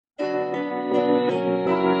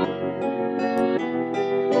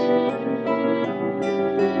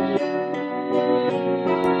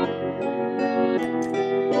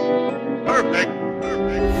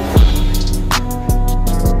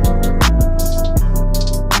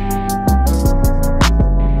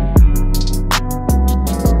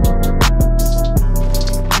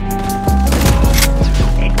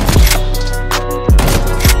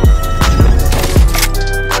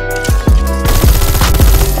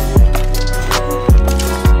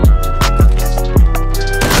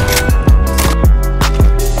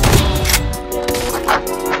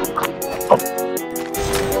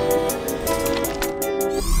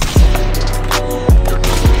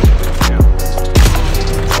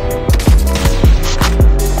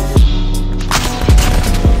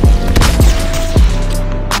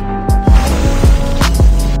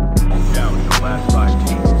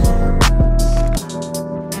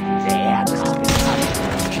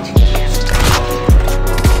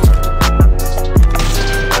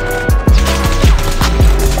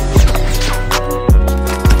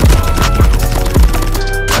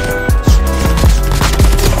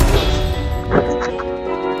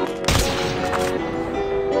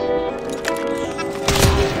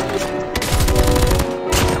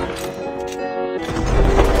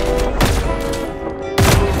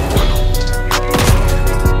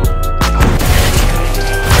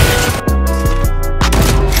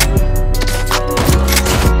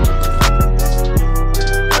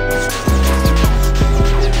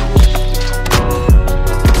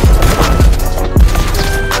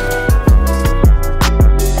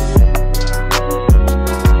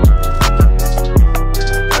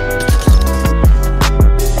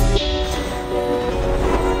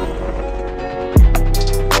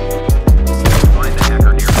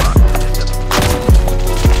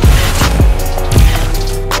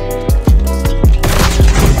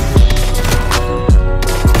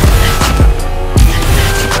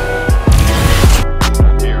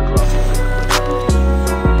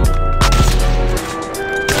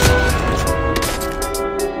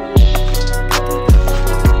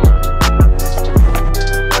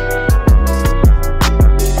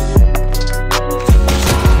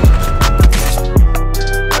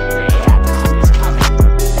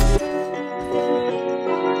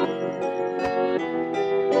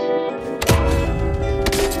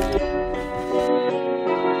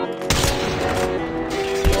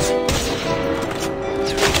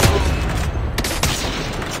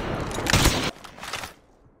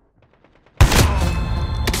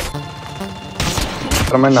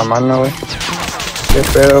arma en la mano, güey. Qué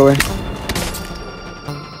pedo, güey.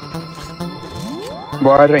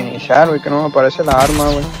 Voy a reiniciar, güey, que no me aparece la arma,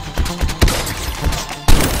 güey.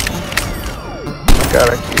 Voy a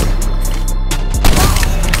quedar aquí.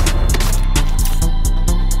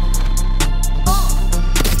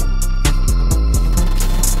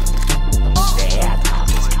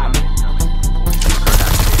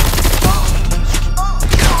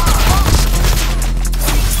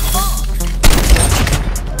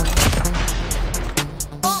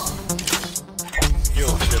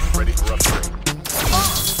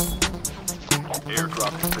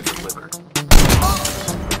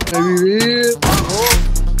 Revivir.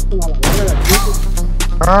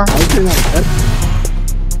 Ah.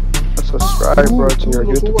 Subscribe, bro, to your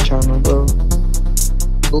YouTube channel, bro.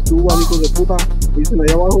 No suban, hijos de puta. Dicen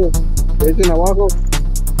ahí abajo. Dicen abajo.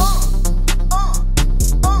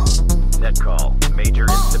 Net call. Major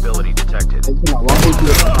instability detected. Dicen abajo,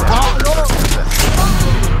 tío. ¡Ah, no!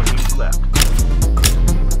 Teams left.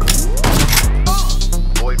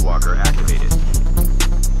 Void Walker activated.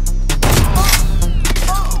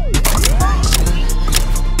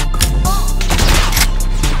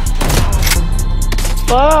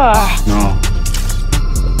 No.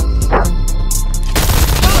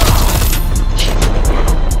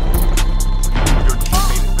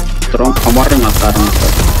 Trump, vamos a rematar,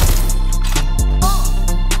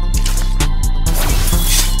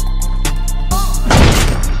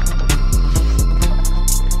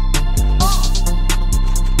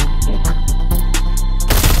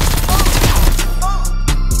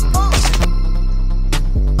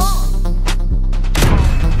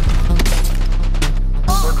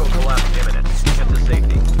 Circle collapse imminent. Get to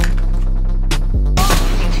safety.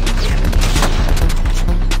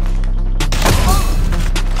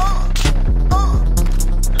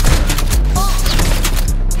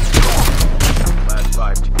 Last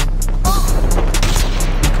 5.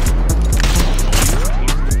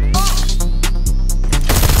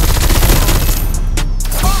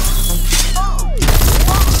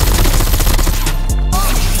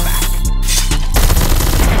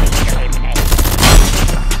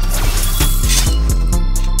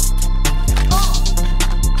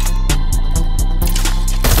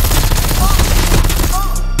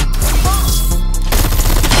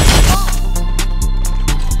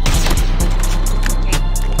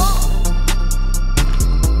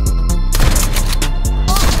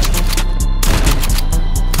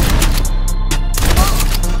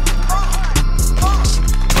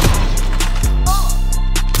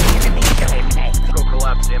 Circle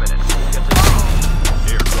collapse imminent. Get to safety.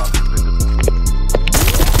 Airdrop has been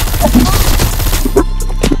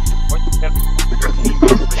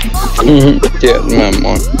Tío, mi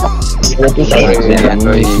amor.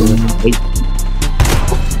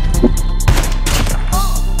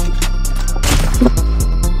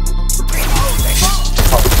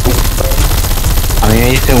 A mí me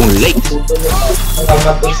dice un late.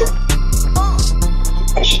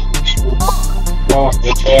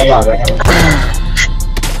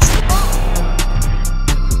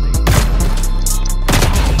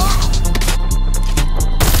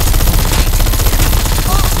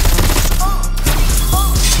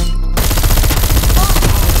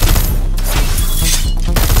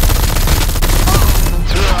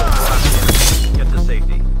 Get to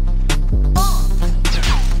safety.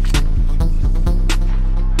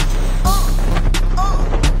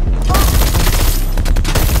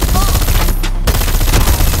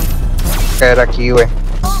 Caer aquí, güey.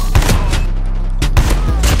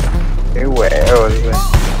 Qué huevos, güey.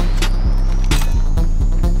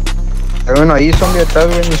 Hay uno ahí, zombie atrás,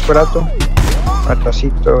 güey, en mi esperato.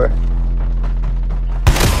 Atrasito, güey.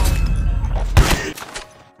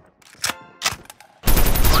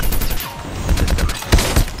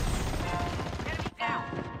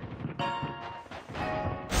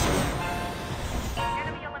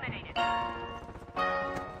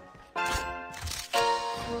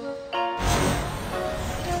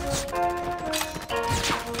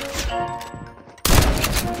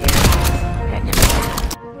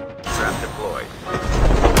 Trap deployed.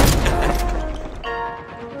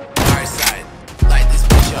 Our side, light this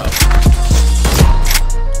bitch up.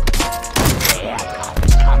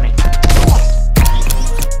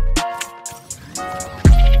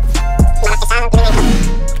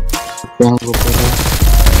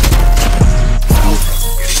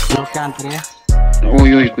 Creo que quedan 3.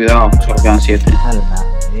 Uy, uy, cuidado, solo quedan 7.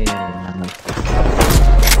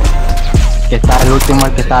 Que está el último,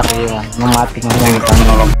 el que está arriba. No mate, no me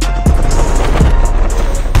gritando.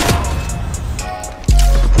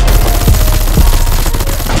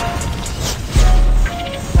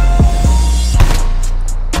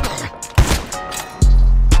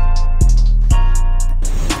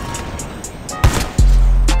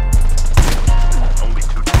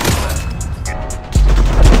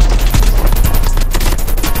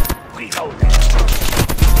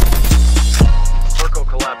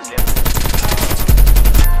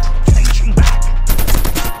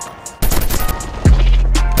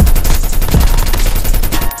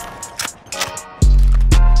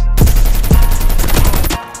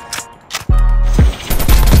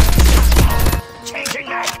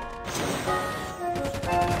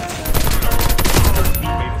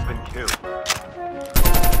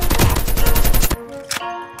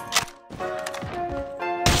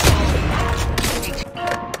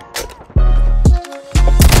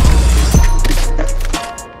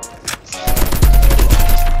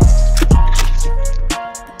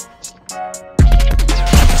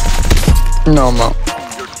 No, ma.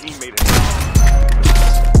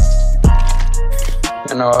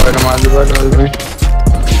 Ya no va a haber más duelos, güey.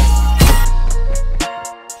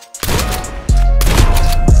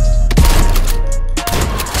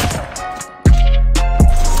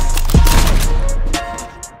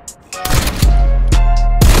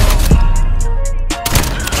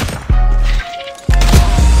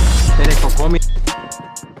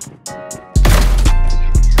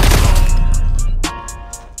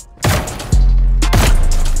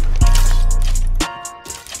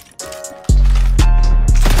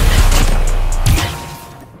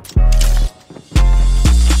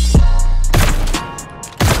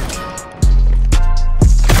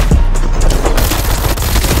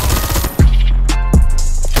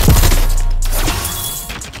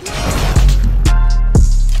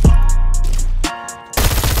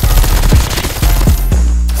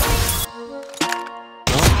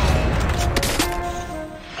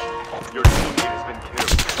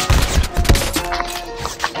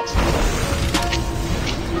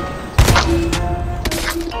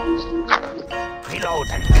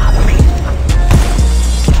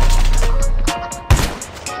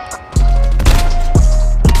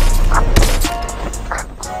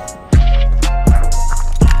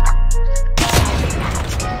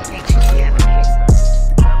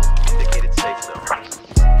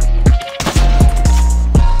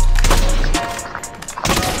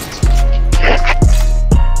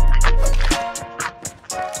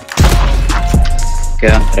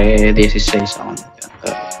 Quedan 3:16 aún.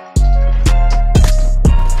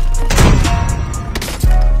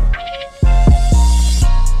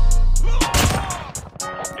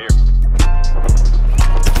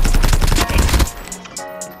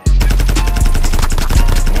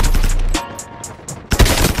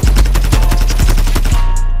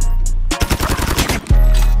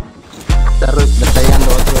 Le está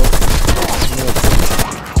llegando otro.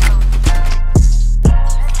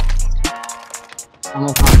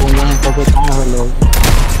 Vamos a poner un poco de caja, lo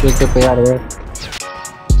hay que pegar, ver.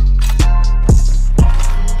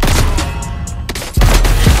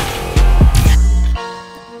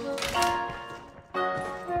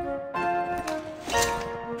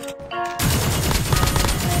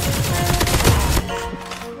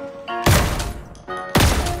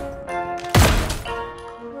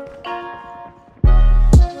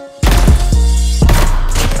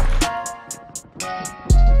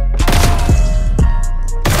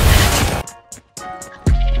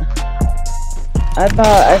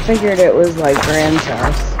 I figured it was like Grand's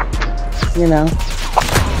house, you know.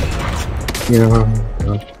 Yeah.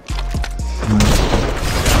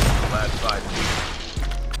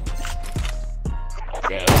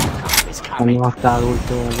 Vamos a estar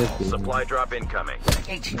adulto, Supply drop incoming.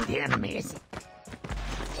 Engaging the enemies.